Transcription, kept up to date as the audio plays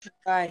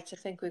Right, I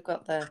think we've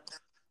got there.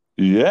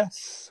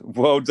 Yes,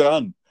 well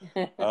done.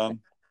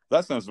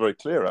 That sounds very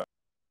clear.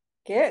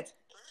 Good.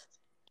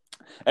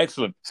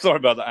 Excellent. Sorry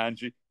about that,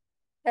 Angie.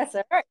 That's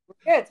all right.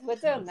 We're good. We're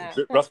done A now.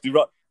 bit rusty,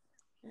 right?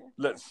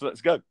 Let's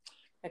go.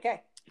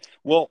 Okay,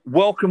 Well,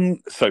 welcome.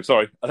 So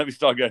sorry. Let me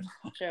start again.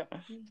 sure.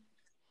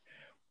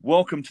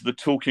 Welcome to the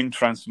Talking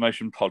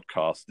Transformation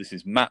Podcast. This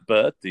is Matt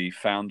Bird, the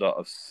founder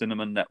of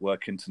Cinnamon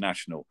Network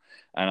International,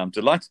 and I'm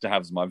delighted to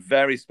have as my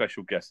very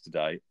special guest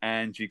today,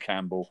 Angie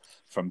Campbell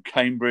from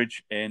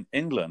Cambridge in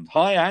England.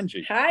 Hi,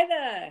 Angie. Hi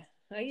there.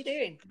 How are you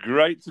doing?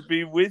 Great to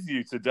be with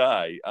you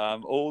today,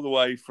 all the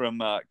way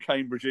from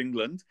Cambridge,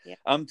 England.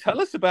 Yeah. Tell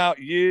us about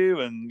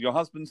you and your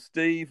husband,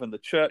 Steve, and the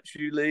church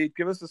you lead.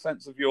 Give us a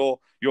sense of your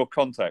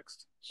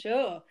context.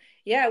 Sure.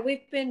 Yeah,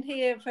 we've been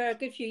here for a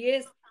good few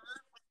years,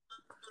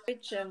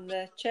 and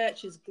the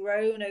church has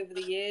grown over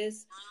the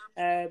years.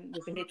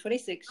 We've been here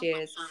 26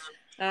 years,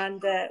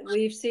 and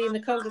we've seen the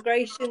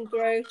congregation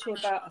grow to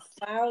about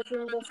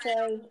 1,000 or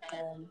so,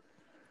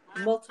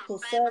 multiple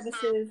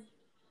services.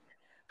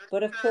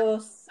 But of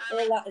course,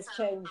 all that has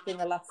changed in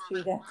the last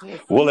few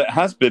decades. Well, it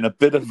has been a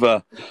bit of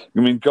a, I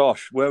mean,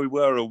 gosh, where we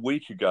were a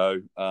week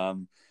ago,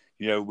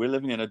 we're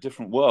living in a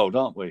different world,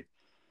 aren't we?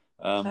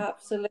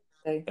 Absolutely.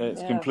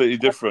 It's completely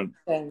different.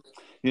 In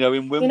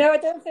Wimbledon. I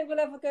don't think we'll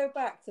ever go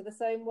back to the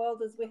same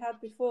world as we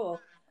had before.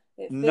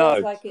 It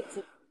feels like it's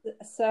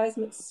a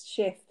seismic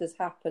shift has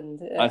happened.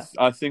 Yeah.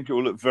 I think it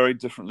will look very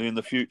differently in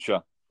the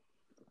future.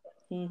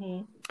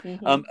 Mm-hmm.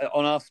 Mm-hmm.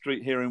 On our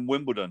street here in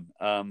Wimbledon,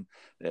 at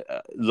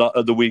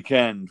the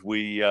weekend,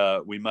 we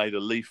made a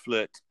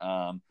leaflet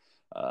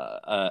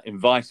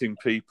inviting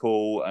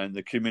people and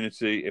the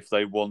community, if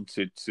they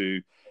wanted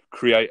to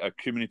create a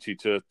community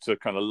to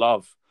kind of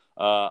love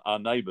our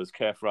neighbours,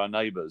 care for our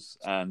neighbours,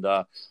 and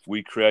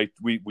we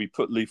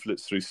put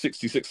leaflets through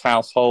 66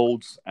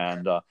 households,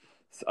 and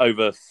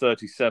over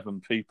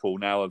 37 people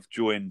now have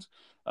joined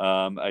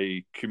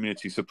a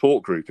community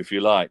support group, if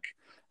you like,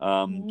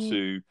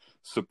 to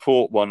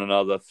support one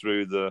another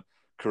through the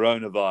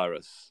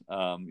coronavirus,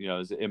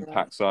 as it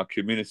impacts our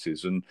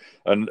communities.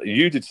 And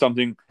you did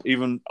something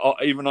even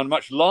on a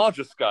much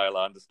larger scale,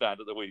 I understand,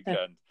 at the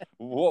weekend.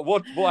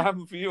 What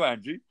happened for you,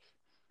 Angie?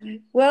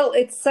 Well,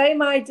 it's the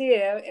same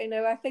idea.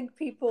 I think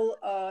people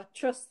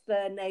trust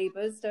their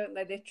neighbours, don't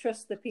they? They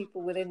trust the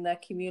people within their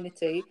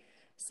community.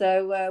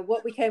 So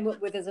what we came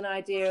up with is an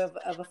idea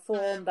of a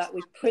form that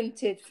we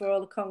printed for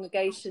all the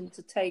congregation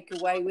to take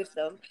away with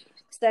them,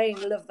 saying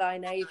 "Love thy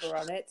neighbour"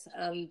 on it,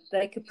 and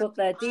they could put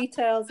their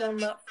details on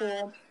that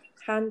form,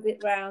 hand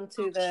it round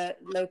to the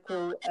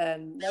local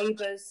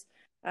neighbours,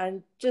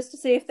 and just to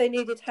see if they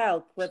needed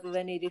help, whether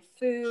they needed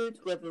food,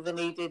 whether they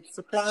needed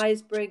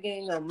supplies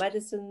bringing or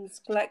medicines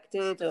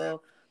collected,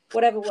 or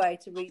whatever way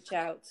to reach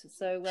out.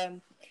 So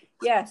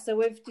so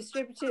we've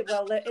distributed,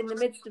 they're in the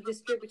midst of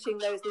distributing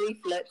those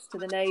leaflets to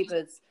the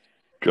neighbours.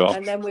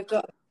 And then we've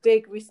got a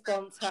big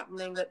response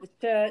happening at the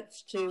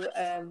church to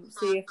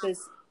see if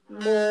there's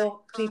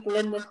more people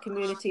in the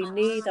community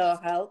need our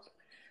help.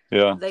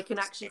 Yeah, they can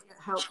actually get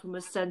help from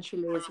us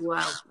centrally as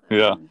well.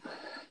 Yeah.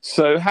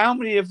 So how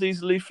many of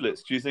these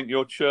leaflets do you think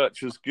your church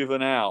has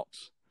given out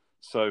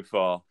so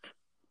far?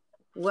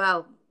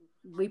 Well,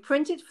 we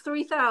printed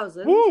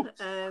 3,000,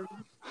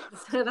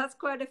 so that's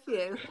quite a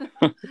few.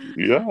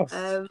 Yeah.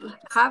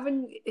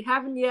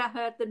 Haven't yet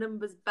heard the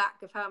numbers back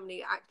of how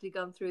many actually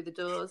gone through the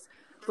doors,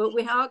 but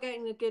we are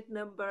getting a good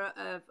number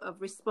of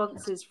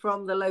responses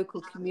from the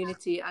local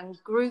community,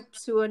 and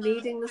groups who are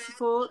needing the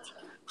support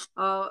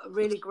are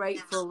really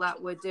grateful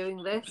that we're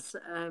doing this.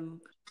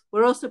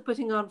 We're also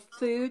putting on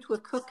food. We're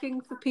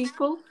cooking for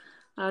people,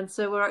 and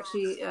so we're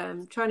actually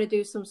trying to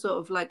do some sort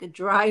of like a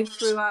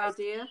drive-through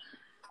idea.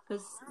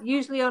 Because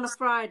usually on a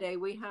Friday,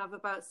 we have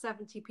about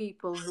 70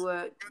 people who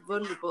are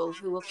vulnerable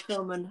who will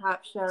come and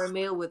share a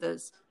meal with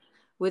us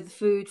with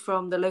food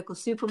from the local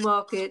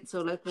supermarkets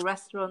or local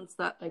restaurants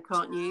that they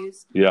can't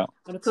use. Yeah.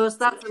 And of course,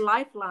 that's a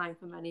lifeline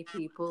for many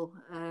people.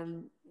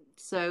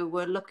 So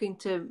we're looking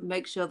to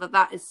make sure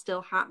that is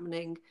still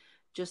happening,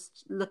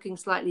 just looking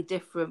slightly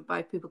different,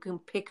 by people can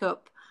pick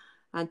up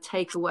and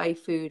take away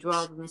food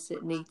rather than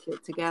sit and eat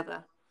it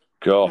together.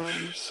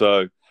 Gosh,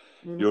 so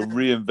you're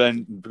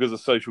because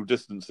of social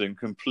distancing,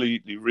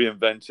 completely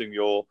reinventing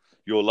your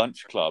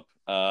lunch club.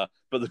 But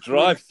the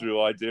drive-through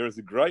idea is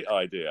a great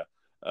idea,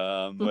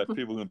 where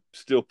people can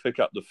still pick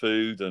up the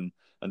food and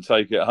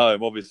take it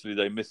home. Obviously,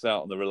 they miss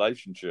out on the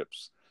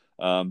relationships,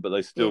 but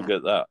they still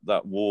get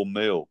that warm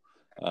meal,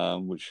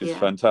 which is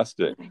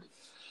fantastic.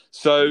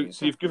 So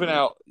you've given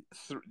out,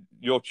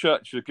 your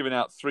church has given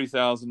out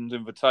 3,000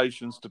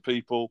 invitations to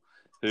people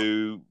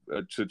who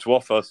to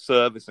offer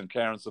service and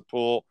care and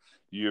support.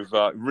 You've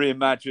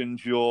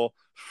reimagined your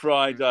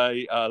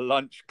Friday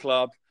lunch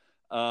club.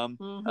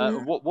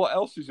 What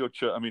else is your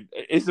church? I mean,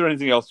 is there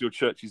anything else your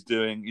church is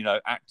doing,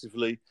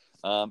 actively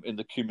in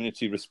the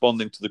community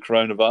responding to the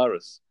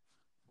coronavirus?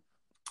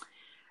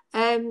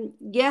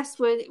 Yes,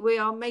 we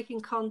are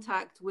making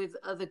contact with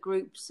other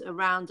groups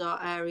around our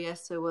area,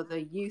 so other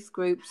youth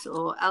groups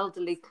or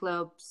elderly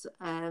clubs,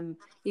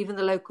 even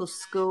the local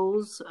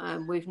schools.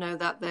 We know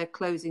that they're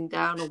closing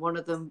down, or one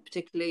of them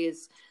particularly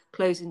is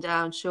closing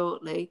down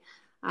shortly.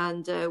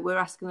 And we're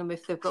asking them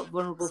if they've got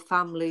vulnerable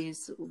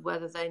families,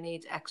 whether they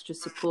need extra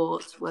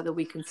support, whether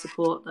we can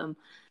support them.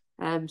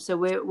 So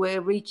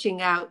we're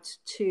reaching out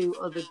to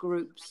other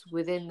groups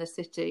within the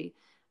city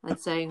and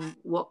saying,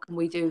 what can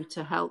we do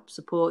to help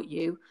support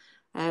you?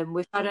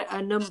 We've had a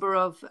number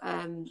of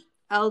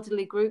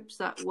elderly groups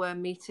that were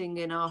meeting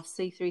in our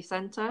C3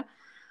 centre,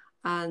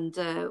 and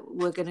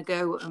we're going to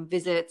go and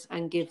visit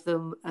and give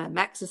them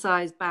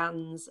exercise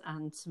bands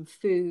and some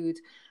food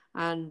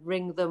and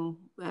ring them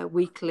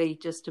weekly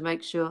just to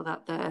make sure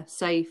that they're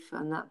safe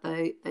and that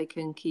they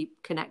can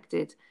keep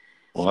connected.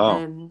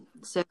 Wow.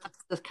 So that's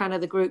the kind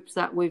of the groups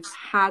that we've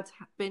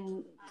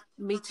been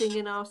meeting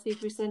in our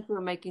C3 centre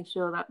and making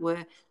sure that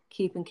we're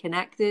keeping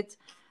connected.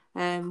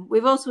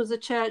 We've also, as a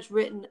church,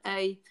 written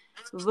a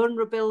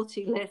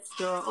vulnerability list,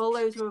 or all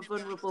those who are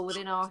vulnerable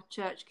within our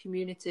church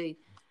community.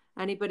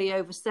 Anybody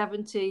over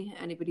 70,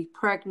 anybody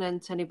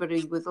pregnant,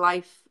 anybody with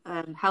life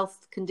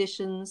health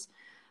conditions.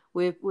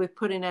 We're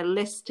putting a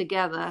list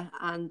together,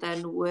 and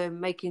then we're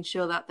making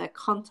sure that they're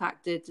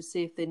contacted to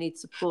see if they need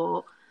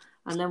support.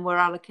 And then we're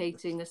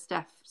allocating a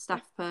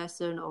staff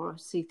person or a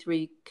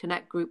C3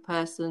 Connect group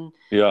person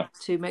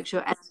to make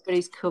sure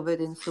everybody's covered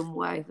in some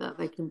way that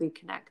they can be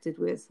connected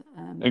with.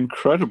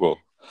 Incredible.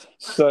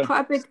 So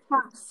quite a big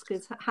task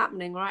is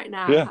happening right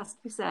now, has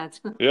to be said.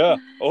 Yeah.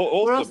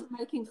 Awesome. We're also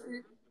making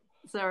food.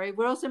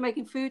 We're also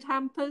making food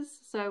hampers.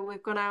 So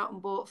we've gone out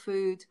and bought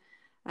food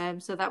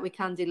so that we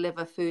can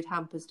deliver food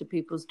hampers to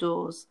people's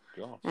doors.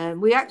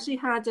 We actually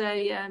had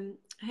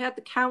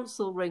the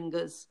council ring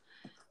us,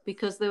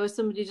 because there was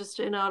somebody just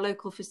in our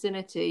local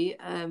vicinity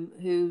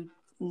who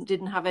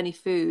didn't have any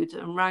food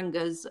and rang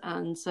us.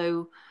 And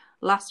so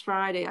last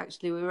Friday,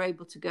 actually, we were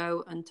able to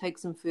go and take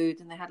some food,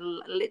 and they had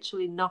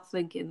literally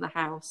nothing in the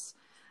house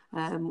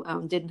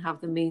and didn't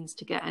have the means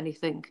to get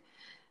anything.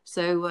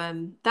 So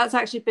that's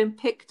actually been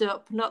picked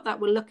up, not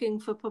that we're looking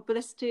for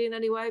publicity in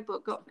any way,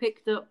 but got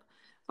picked up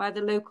by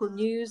the local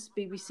news,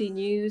 BBC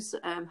News,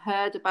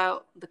 heard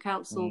about the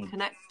council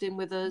connecting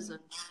with us and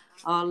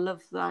our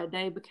Love Thy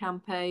Neighbour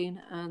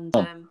campaign, and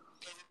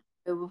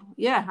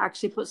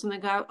actually put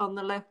something out on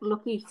the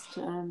Look East.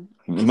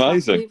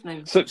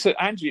 Amazing. So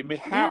Angie, I mean,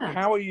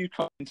 how are you,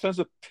 in terms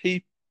of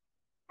people,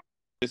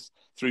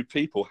 through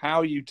people, how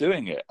are you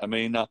doing it? I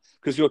mean,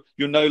 because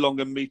you're no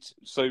longer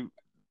so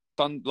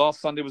last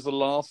Sunday was the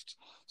last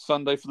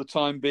Sunday for the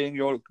time being.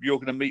 You're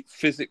going to meet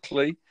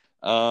physically.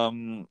 How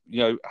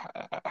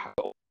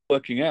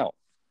working out?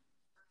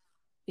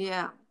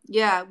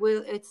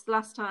 It's the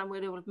last time we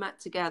would have met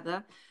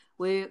together.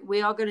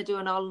 We are going to do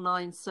an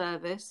online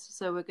service,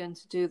 so we're going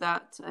to do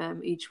that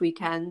each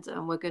weekend,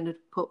 and we're going to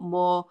put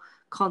more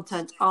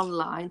content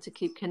online to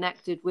keep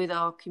connected with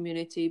our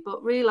community,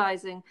 but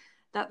realizing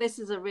that this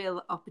is a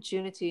real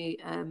opportunity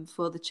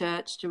for the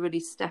church to really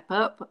step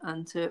up,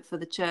 and for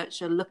the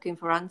church are looking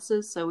for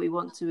answers. So we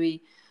want to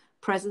be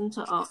present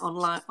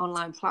on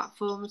online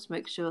platforms,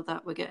 make sure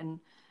that we're getting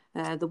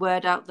the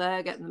word out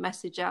there, getting the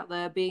message out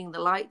there, being the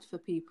light for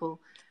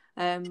people.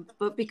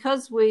 But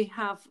because we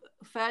have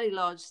a fairly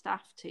large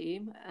staff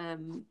team,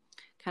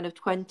 kind of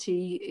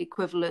 20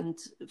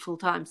 equivalent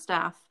full-time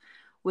staff,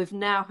 we've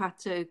now had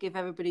to give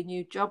everybody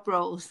new job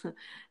roles.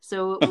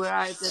 So we're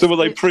either so were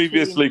they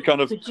previously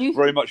kind of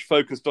very much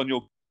focused on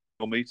your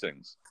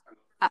meetings?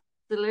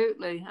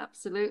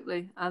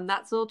 Absolutely, and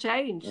that's all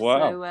changed.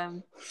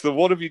 Wow. So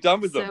what have you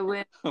done with them?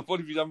 What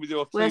have you done with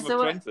your team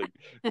of 20?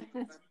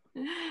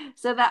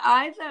 So they're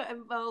either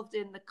involved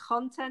in the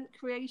content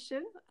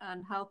creation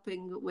and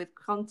helping with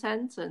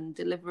content and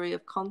delivery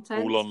of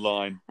content. All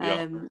online.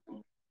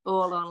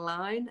 All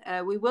online.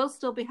 We will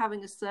still be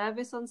having a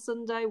service on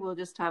Sunday. We'll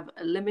just have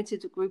a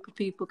limited group of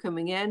people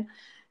coming in,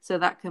 so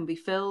that can be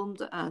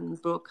filmed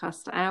and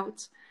broadcast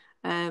out.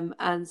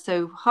 And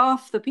so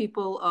half the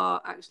people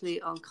are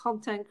actually on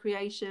content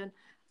creation,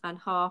 and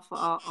half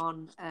are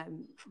on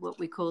what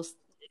we call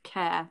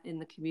care in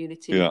the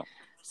community.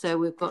 So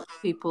we've got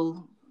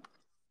people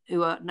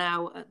who are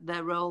now,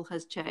 their role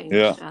has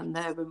changed, and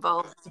they're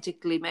involved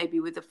particularly maybe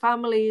with the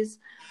families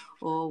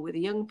or with the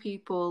young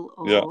people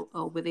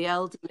or with the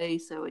elderly.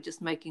 So we're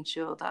just making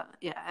sure that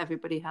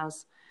everybody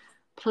has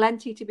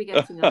plenty to be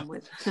getting on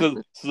with.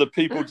 So the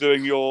people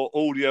doing your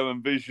audio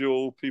and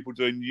visual, people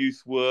doing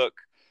youth work,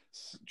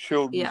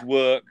 children's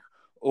work,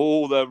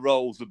 all their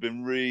roles have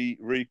been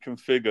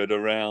reconfigured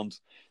around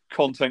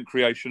content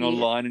creation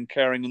online and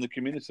caring in the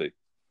community.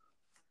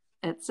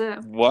 That's it.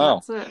 Wow.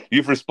 That's it.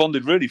 You've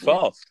responded really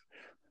fast.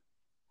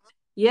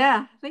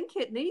 Yeah, I think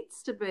it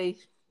needs to be.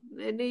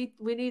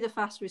 We need a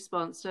fast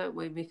response, don't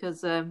we?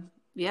 Because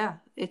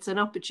it's an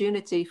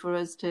opportunity for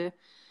us to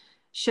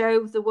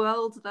show the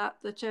world that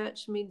the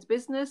church means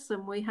business,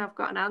 and we have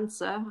got an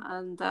answer,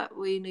 and that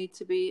we need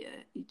to be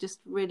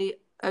just really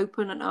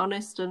open and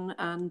honest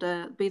and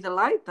be the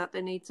light that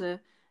they need to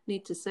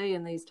need to see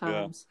in these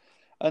times.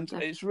 And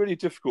it's really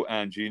difficult,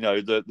 Angie.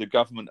 The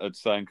government are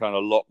saying kind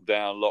of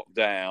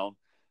lockdown,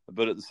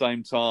 but at the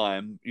same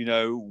time,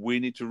 we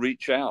need to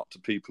reach out to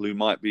people who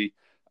might be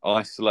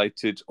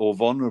isolated or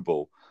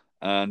vulnerable.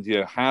 And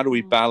how do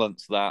we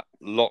balance that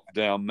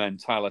lockdown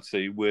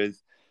mentality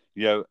with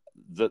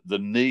the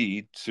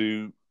need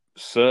to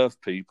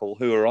serve people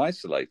who are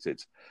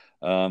isolated?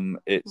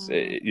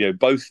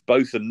 It's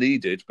both are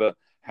needed, but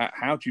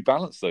how do you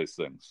balance those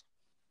things?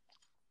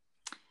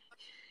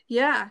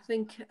 Yeah,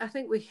 I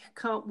think we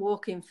can't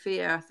walk in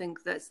fear. I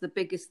think that's the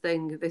biggest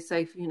thing. They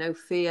say,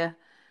 fear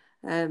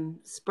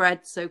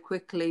spreads so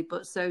quickly,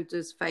 but so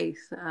does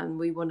faith. And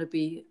we want to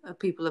be a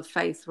people of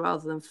faith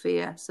rather than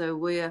fear. So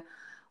we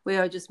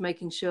are just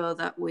making sure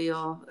that we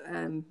are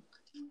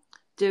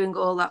doing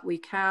all that we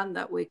can,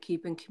 that we're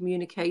keeping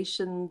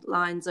communication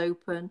lines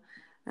open,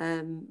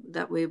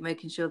 that we're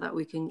making sure that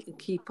we can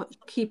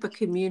keep a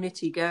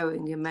community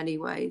going in many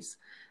ways.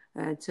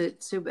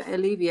 To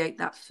alleviate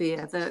that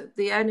fear.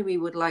 The enemy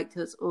would like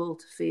us all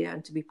to fear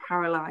and to be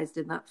paralyzed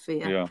in that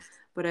fear.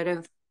 But I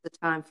don't think it's the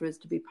time for us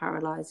to be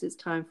paralyzed. It's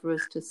time for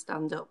us to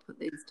stand up at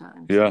these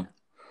times. Yeah.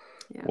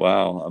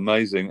 Wow,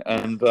 amazing.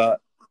 And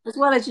as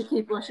well as you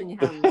keep washing your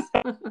hands.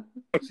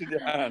 Washing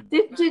your hands.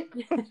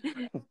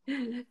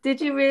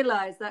 Did you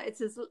realise that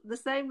it's the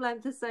same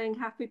length as saying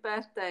happy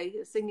birthday,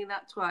 singing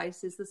that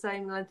twice, is the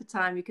same length of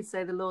time you could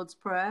say the Lord's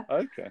Prayer?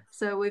 Okay.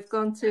 So we've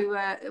gone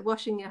to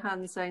washing your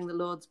hands, saying the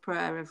Lord's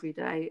Prayer every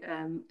day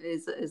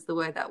is the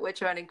way that we're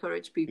trying to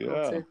encourage people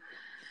to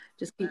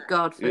just keep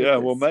God focused. Yeah,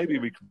 well, maybe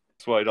we can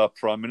persuade our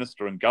Prime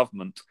Minister and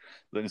government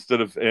that instead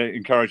of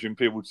encouraging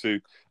people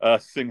to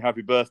sing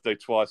happy birthday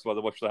twice while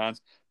they wash their hands,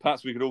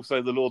 perhaps we could all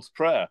say the Lord's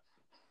Prayer.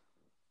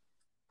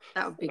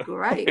 That would be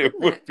great. It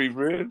would be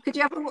really. Could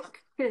you have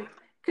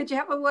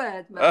a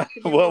word, Matt?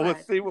 We'll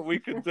see what we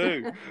can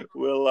do.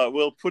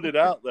 We'll put it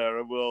out there,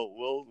 and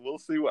we'll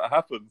see what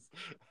happens.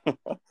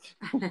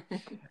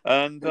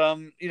 And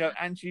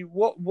Angie,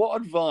 what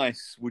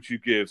advice would you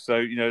give?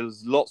 So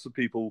there's lots of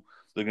people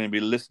that are going to be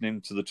listening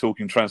to the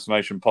Talking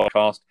Transformation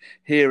podcast,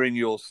 hearing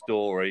your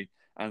story,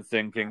 and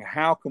thinking,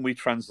 how can we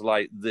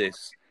translate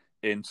this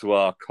into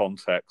our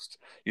context?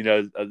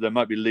 There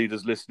might be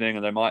leaders listening,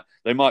 and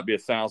they might be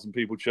 1,000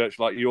 people church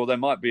like you, or there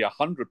might be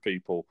 100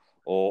 people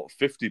or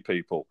 50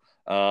 people.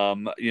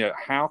 What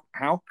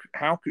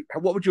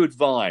would you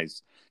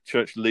advise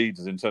church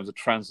leaders in terms of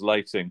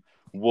translating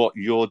what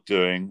you're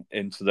doing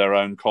into their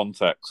own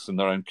contexts and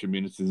their own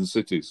communities and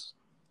cities?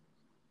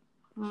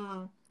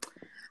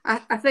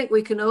 I think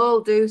we can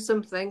all do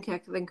something. I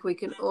think we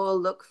can all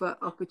look for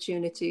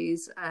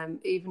opportunities,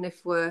 even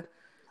if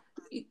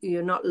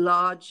you're not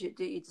large.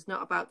 It's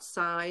not about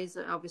size.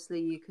 Obviously,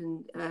 you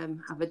can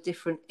have a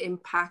different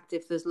impact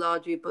if there's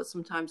larger, but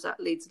sometimes that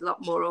leads a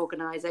lot more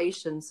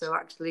organisation. So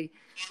actually,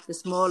 the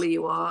smaller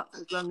you are,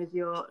 as long as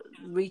you're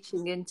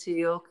reaching into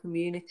your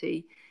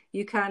community,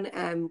 you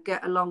can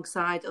get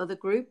alongside other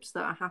groups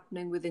that are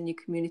happening within your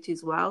community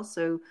as well.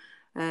 So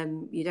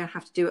you don't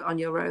have to do it on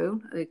your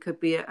own. It could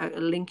be a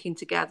linking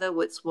together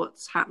with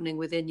what's happening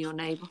within your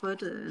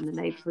neighbourhood and the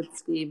neighbourhood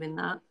scheme in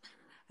that.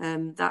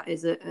 That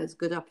is a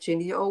good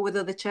opportunity, or with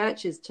other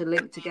churches to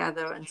link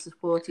together and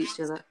support each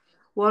other.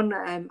 One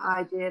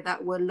idea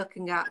that we're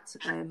looking at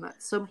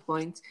some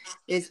point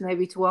is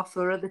maybe to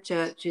offer other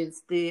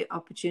churches the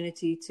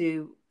opportunity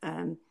to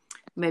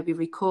maybe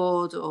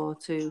record or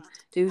to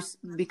do,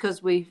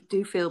 because we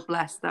do feel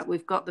blessed that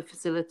we've got the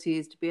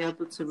facilities to be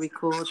able to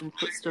record and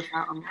put stuff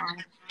out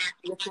online.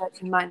 The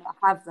church might not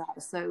have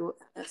that, so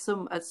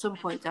at some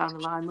point down the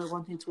line, we're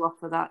wanting to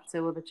offer that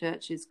so other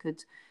churches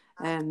could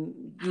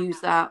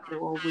use that,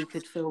 or we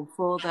could film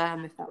for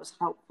them if that was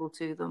helpful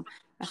to them.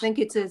 I think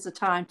it is a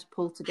time to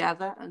pull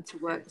together and to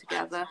work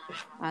together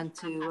and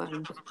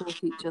to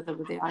support each other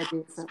with the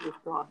ideas that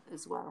we've got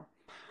as well.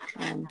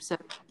 So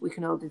we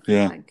can all do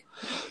something.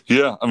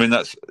 Yeah. I mean,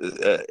 that's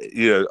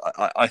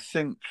I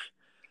think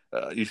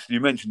you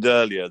mentioned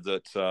earlier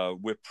that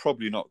we're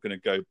probably not going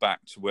to go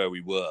back to where we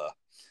were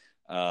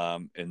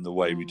in the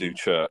way we do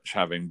church,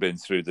 having been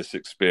through this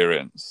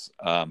experience.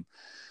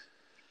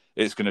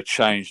 It's going to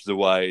change the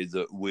way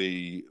that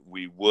we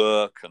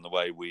work and the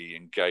way we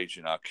engage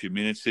in our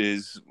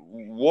communities.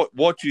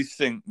 What do you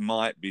think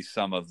might be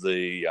some of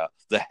the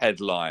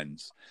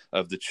headlines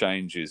of the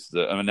changes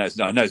that? I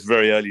know it's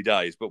very early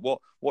days, but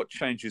what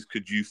changes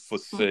could you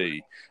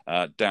foresee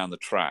down the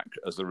track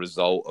as a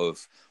result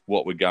of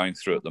what we're going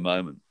through at the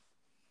moment?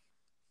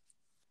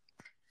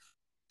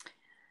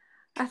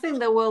 I think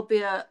there will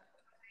be a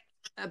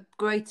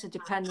greater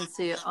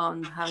dependency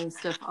on having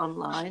stuff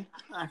online.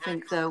 I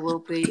think there will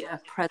be a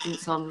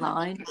presence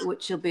online,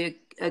 which will be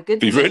a good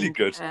thing. Really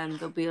good.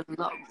 There'll be a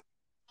lot.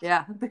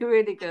 Yeah, be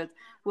really good.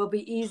 Will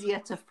be easier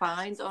to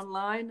find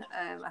online.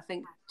 I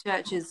think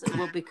churches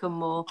will become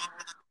more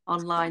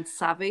online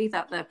savvy,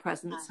 that their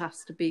presence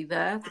has to be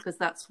there, because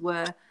that is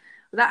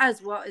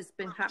what has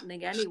been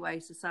happening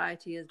anyway.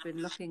 Society has been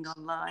looking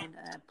online,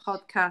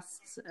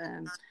 podcasts,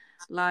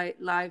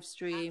 live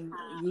stream,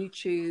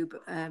 YouTube.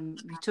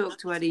 You talk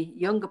to any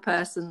younger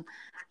person,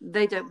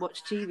 they don't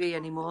watch TV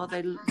anymore.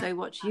 They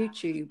watch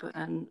YouTube,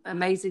 and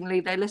amazingly,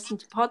 they listen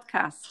to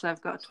podcasts.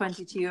 I've got a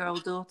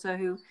 22-year-old daughter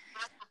who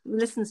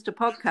listens to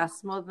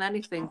podcasts more than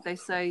anything. They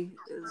say,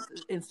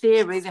 in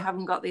theory, they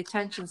haven't got the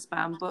attention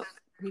span, but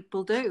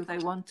people do. They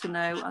want to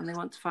know and they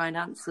want to find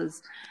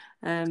answers.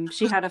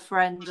 She had a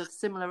friend of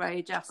similar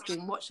age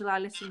asking, what shall I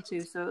listen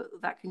to so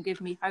that can give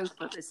me hope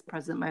at this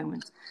present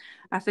moment?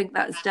 I think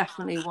that is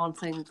definitely one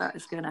thing that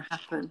is going to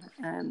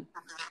happen.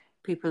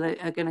 People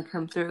are going to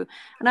come through.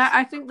 And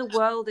I think the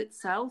world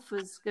itself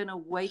is going to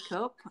wake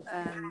up.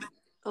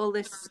 All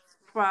this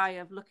cry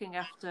of looking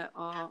after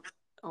our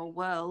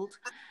world,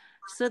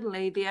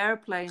 suddenly the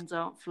airplanes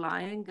aren't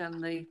flying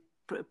and the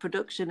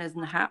production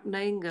isn't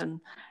happening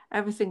and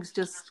everything's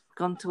just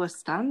gone to a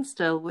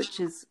standstill, which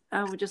is,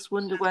 we just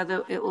wonder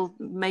whether it will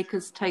make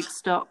us take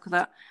stock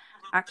that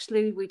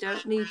actually we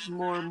don't need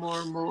more and more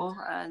and more,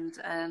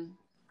 and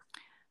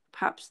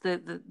perhaps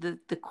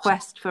the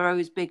quest for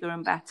always bigger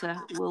and better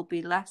will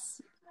be less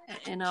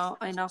in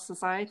our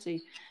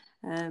society.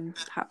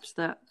 Perhaps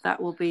that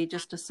will be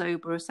just a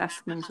sober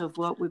assessment of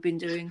what we've been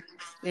doing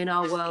in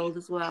our world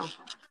as well.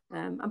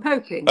 I'm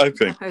hoping.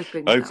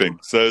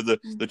 So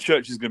the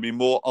church is going to be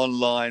more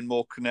online,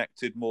 more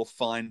connected, more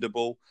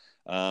findable.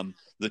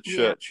 The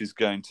church is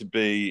going to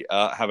be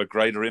have a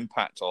greater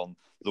impact on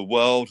the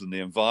world and the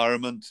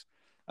environment.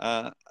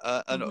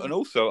 And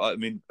also, I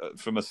mean,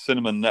 from a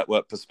Cinnamon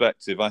Network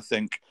perspective, I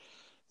think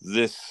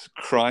this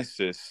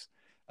crisis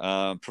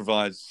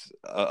provides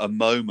a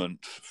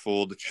moment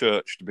for the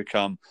church to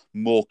become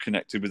more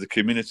connected with the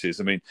communities.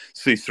 I mean,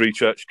 C3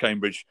 Church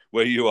Cambridge,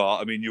 where you are,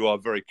 I mean, you are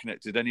very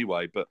connected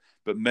anyway, but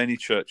many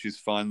churches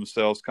find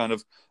themselves kind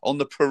of on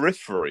the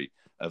periphery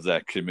of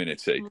their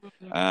community.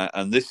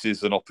 And this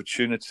is an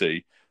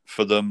opportunity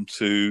for them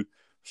to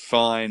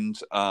find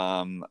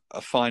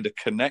a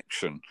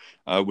connection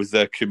with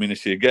their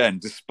community again,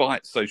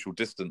 despite social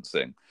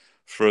distancing,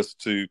 for us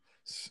to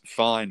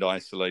find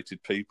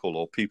isolated people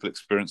or people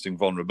experiencing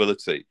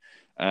vulnerability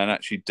and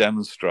actually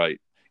demonstrate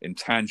in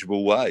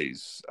tangible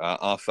ways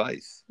our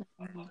faith.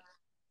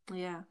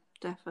 Yeah,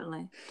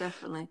 definitely.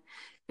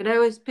 You can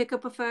always pick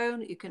up a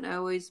phone, you can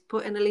always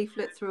put in a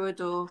leaflet through a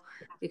door,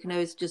 you can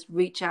always just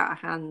reach out a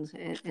hand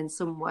in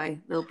some way.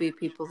 There'll be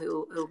people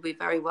who will be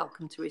very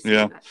welcome to receive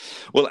it.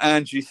 Well,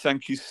 Angie,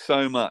 thank you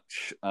so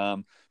much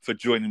for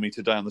joining me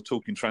today on the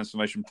Talking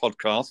Transformation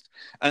podcast.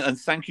 And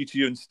thank you to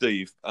you and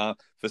Steve for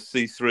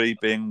C3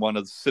 being one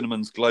of the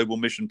Cinnamon's global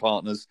mission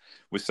partners.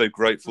 We're so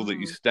grateful that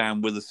you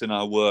stand with us in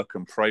our work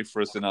and pray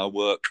for us in our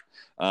work.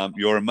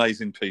 You're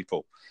amazing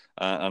people.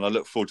 And I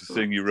look forward to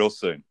seeing you real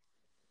soon.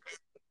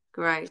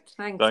 Great.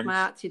 Thanks,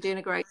 Matt. You're doing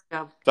a great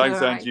job. Thanks,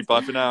 Angie.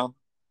 Bye for now.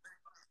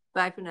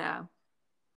 Bye for now.